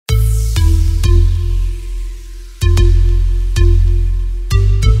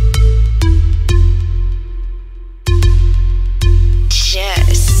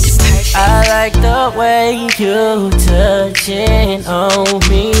like the way you touching on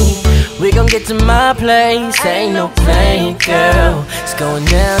me. We gon' get to my place, ain't no playing, girl. It's going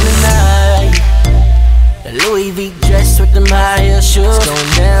down tonight. The Louis V dress with them high heel shoes. It's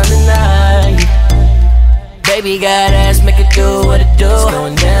going down tonight. Baby got ass, make it do what it do. It's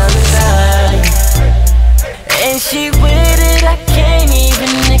going down tonight. And she with it, I can't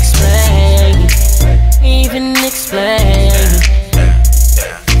even explain.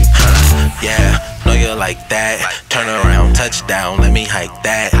 Yeah, know you like that. Turn around, touchdown, let me hike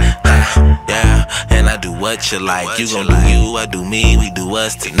that. Yeah, and I do what you like. You gon' do you, I do me, we do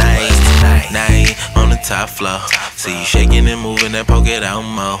us tonight. Night on the top floor. See you shaking and moving and poke it out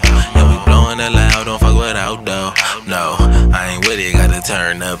more. And we blowing it loud, don't fuck without though. No, I ain't with it, gotta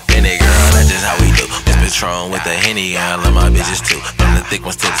turn up in it, girl. That's just how we do. This Patron with the Henny, I love my bitches too. From the thick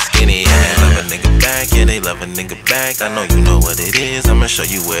ones to the skinny, yeah. Love a nigga back, yeah, they love a nigga back. I know you know what it is, I'ma show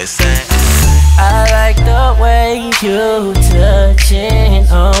you where it's at. I like the way you touching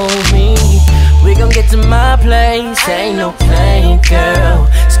on me. We gon' get to my place, ain't no playing, girl.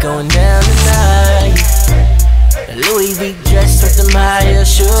 It's going down tonight. The Louis V dress with them high heel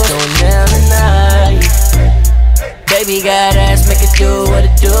shoes. It's going down tonight. Baby got ass, make it do what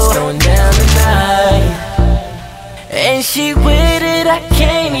it do. It's going down tonight. And she with it, I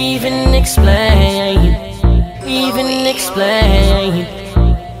can't even explain.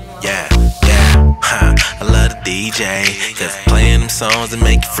 Yeah, I love the DJ, cause playing them songs and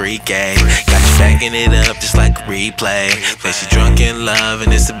make you freaky. Got you backing it up just like a replay. Say she drunk in love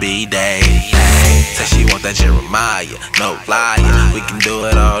and it's a B-day. Say she want that Jeremiah, no liar. We can do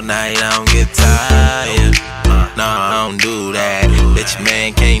it all night, I don't get tired. No, I don't do that. Bitch,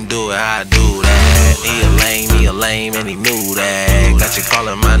 man can't do it, I do that. He a lame, and he knew that. Got you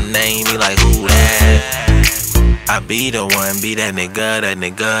calling my name, he like, who that? I be the one, be that nigga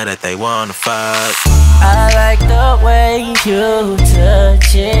that they wanna fuck. I like the way you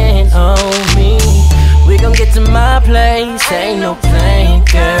touching on me. We gon' get to my place, ain't no playing,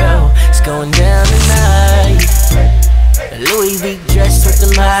 girl. It's going down tonight. The Louis V dress with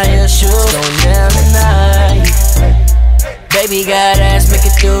them high heel shoes. It's going down tonight. Baby got ass, make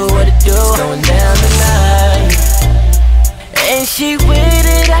it do what it do. It's going down tonight. And she with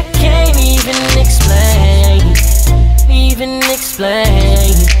it, I can't even explain.